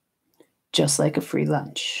 Just like a free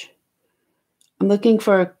lunch. I'm looking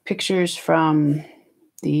for pictures from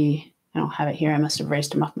I don't have it here. I must have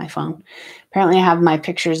erased them off my phone. Apparently I have my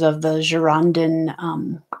pictures of the Girondin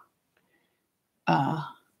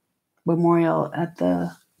memorial at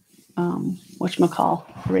the,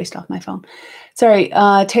 whatchamacall, erased off my phone. Sorry,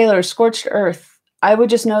 Taylor, Scorched Earth. I would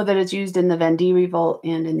just know that it's used in the Vendée Revolt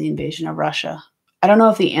and in the invasion of Russia. I don't know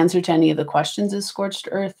if the answer to any of the questions is Scorched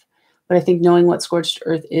Earth, but I think knowing what Scorched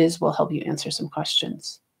Earth is will help you answer some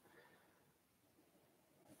questions.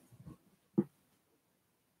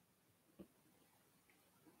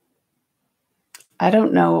 I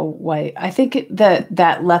don't know why. I think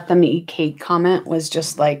that let them eat cake comment was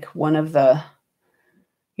just like one of the,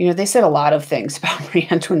 they said a lot of things about Marie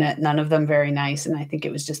Antoinette, none of them very nice. And I think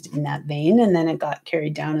it was just in that vein. And then it got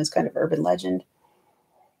carried down as kind of urban legend.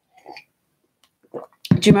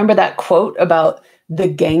 Do you remember that quote about the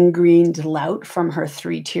gangrened lout from her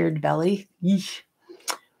three-tiered belly? Yeesh.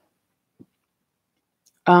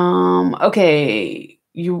 Okay.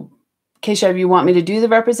 Keshav, you want me to do the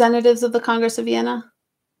representatives of the Congress of Vienna?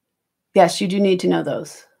 Yes, you do need to know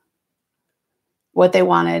those. What they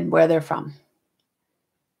wanted, where they're from.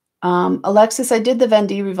 Alexis, I did the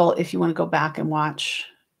Vendée Revolt if you want to go back and watch.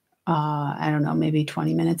 I don't know, maybe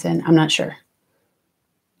 20 minutes in. I'm not sure.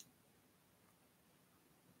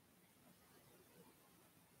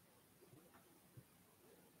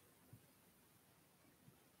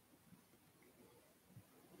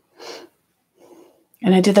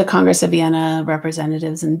 And I did the Congress of Vienna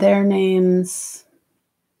representatives and their names.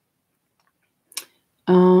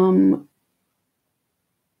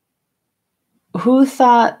 Who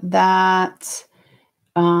thought that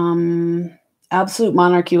absolute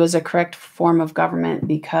monarchy was a correct form of government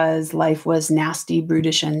because life was nasty,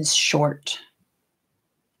 brutish, and short?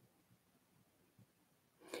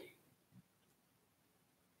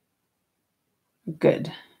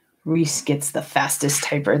 Good. Reese gets the fastest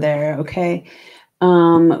typer there, okay.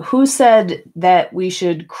 Who said that we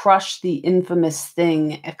should crush the infamous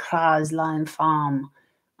thing, écrase l'infâme,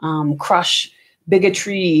 crush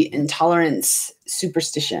bigotry, intolerance,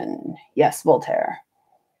 superstition? Yes, Voltaire.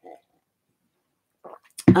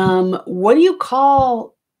 What do you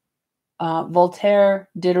call Voltaire,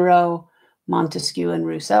 Diderot, Montesquieu, and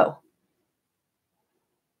Rousseau?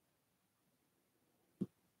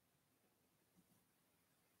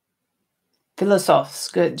 Philosophes,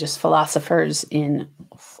 good, just philosophers in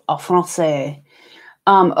français.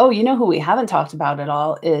 You know who we haven't talked about at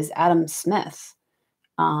all is Adam Smith.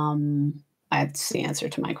 That's the answer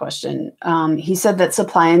to my question. He said that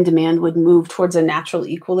supply and demand would move towards a natural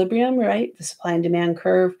equilibrium, right? The supply and demand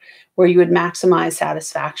curve, where you would maximize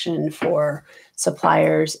satisfaction for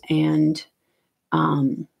suppliers and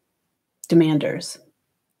demanders.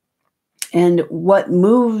 And what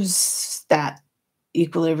moves that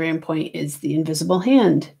equilibrium point is the invisible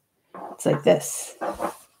hand. It's like this.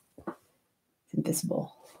 It's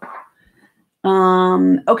invisible.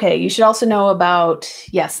 Okay, you should also know about,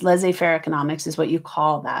 yes, laissez-faire economics is what you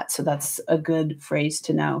call that. So that's a good phrase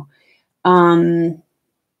to know. How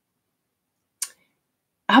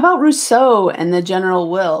about Rousseau and the general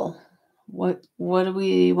will? What do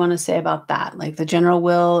we want to say about that? Like the general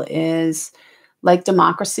will is like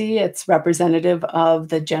democracy, it's representative of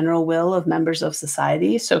the general will of members of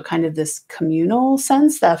society. So kind of this communal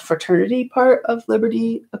sense, that fraternity part of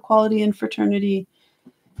liberty, equality, and fraternity.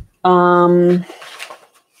 Who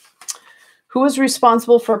was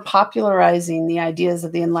responsible for popularizing the ideas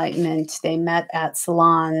of the Enlightenment? They met at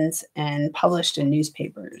salons and published in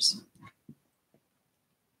newspapers.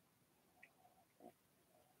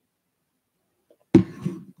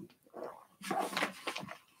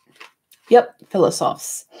 Yep,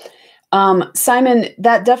 philosophers. Simon,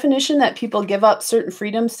 that definition that people give up certain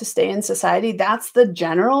freedoms to stay in society, that's the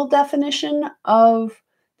general definition of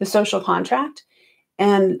the social contract.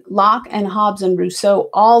 And Locke and Hobbes and Rousseau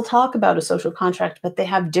all talk about a social contract, but they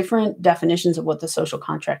have different definitions of what the social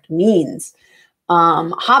contract means.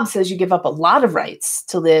 Hobbes says you give up a lot of rights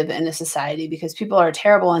to live in a society because people are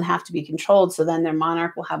terrible and have to be controlled, so then their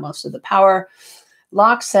monarch will have most of the power.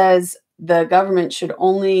 Locke says the government should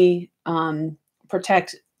only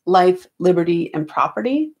protect life, liberty, and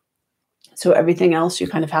property. So everything else you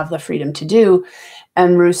kind of have the freedom to do.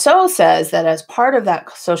 And Rousseau says that as part of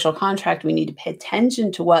that social contract, we need to pay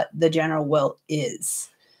attention to what the general will is.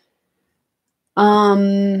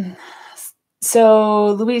 So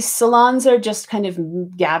Louise, salons are just kind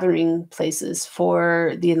of gathering places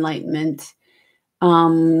for the Enlightenment,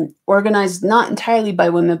 organized not entirely by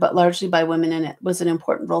women, but largely by women. And it was an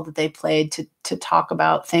important role that they played to talk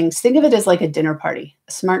about things. Think of it as like a dinner party,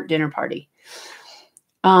 a smart dinner party.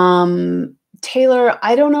 Taylor,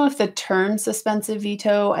 I don't know if the term suspensive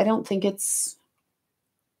veto, I don't think it's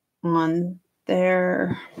on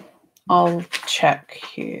there. I'll check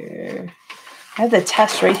here. I have the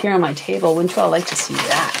test right here on my table. Wouldn't you all like to see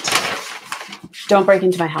that? Don't break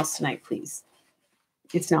into my house tonight, please.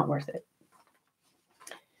 It's not worth it.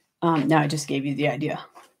 No, I just gave you the idea.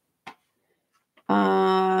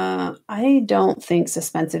 I don't think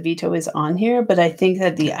suspensive veto is on here, but I think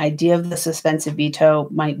that the idea of the suspensive veto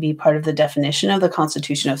might be part of the definition of the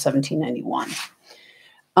Constitution of 1791.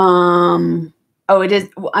 Oh, it is.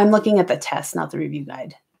 I'm looking at the test, not the review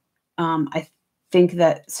guide. I think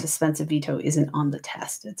that suspensive veto isn't on the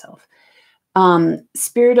test itself.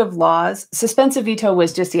 Spirit of laws. Suspensive veto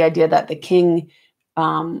was just the idea that the king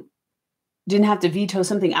didn't have to veto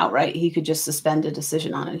something outright. He could just suspend a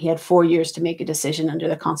decision on it. He had 4 years to make a decision under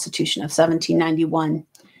the Constitution of 1791.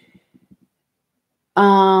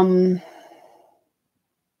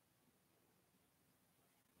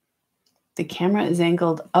 The camera is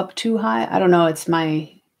angled up too high. I don't know. It's my,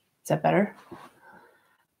 is that better?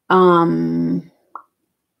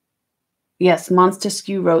 Yes,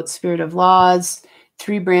 Montesquieu wrote Spirit of Laws,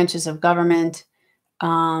 3 branches of government,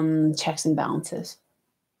 checks and balances.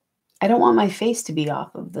 I don't want my face to be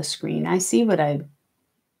off of the screen. I see what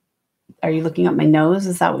are you looking at my nose?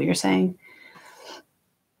 Is that what you're saying?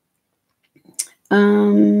 I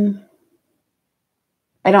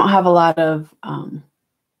don't have a lot of,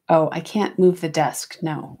 oh, I can't move the desk.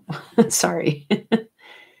 No, sorry.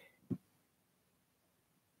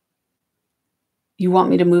 You want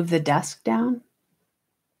me to move the desk down?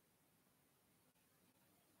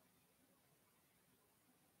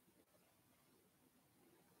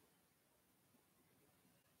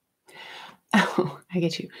 Oh, I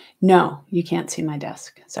get you. No, you can't see my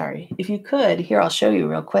desk. Sorry. If you could, here, I'll show you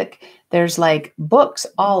real quick. There's like books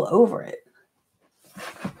all over it.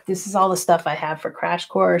 This is all the stuff I have for Crash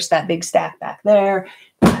Course, that big stack back there.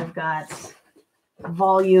 I've got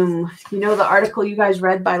volume, you know, the article you guys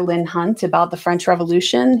read by Lynn Hunt about the French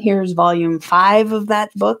Revolution. Here's volume 5 of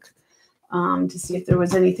that book to see if there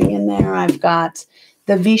was anything in there. I've got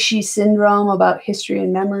the Vichy Syndrome about history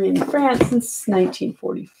and memory in France since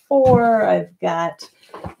 1944. I've got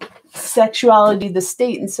Sexuality, the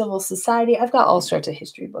State, and Civil Society. I've got all sorts of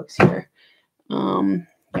history books here.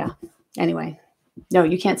 Yeah. Anyway, no,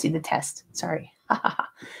 you can't see the test. Sorry.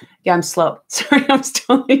 Yeah, I'm slow. Sorry, I'm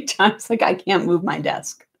still times like I can't move my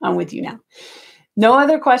desk. I'm with you now. No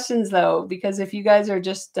other questions though, because if you guys are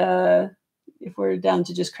just if we're down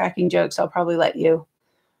to just cracking jokes, I'll probably let you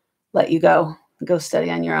go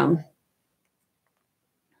study on your own.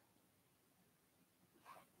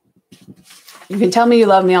 You can tell me you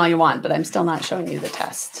love me all you want, but I'm still not showing you the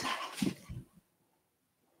test.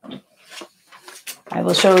 I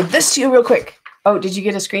will show this to you real quick. Oh, did you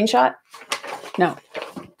get a screenshot? No.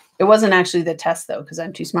 It wasn't actually the test, though, because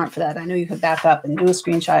I'm too smart for that. I know you could back up and do a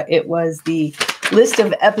screenshot. It was the list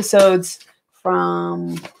of episodes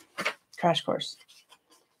from Crash Course.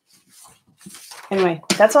 Anyway,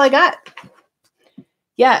 that's all I got.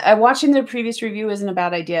 Yeah, watching the previous review isn't a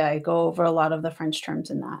bad idea. I go over a lot of the French terms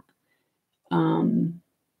in that.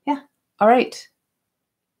 Yeah. All right.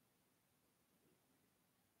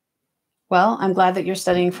 Well, I'm glad that you're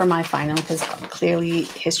studying for my final because clearly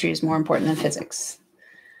history is more important than physics.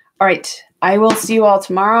 All right. I will see you all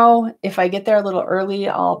tomorrow. If I get there a little early,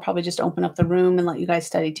 I'll probably just open up the room and let you guys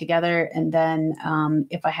study together. And then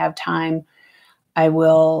if I have time, I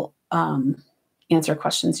will answer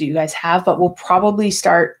questions that you guys have. But we'll probably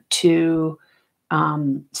start the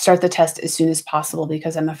test as soon as possible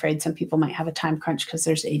because I'm afraid some people might have a time crunch because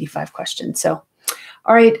there's 85 questions. So,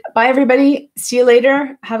 all right. Bye, everybody. See you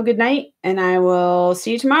later. Have a good night. And I will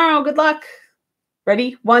see you tomorrow. Good luck.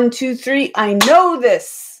 Ready? 1, 2, 3. I know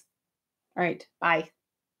this. All right. Bye.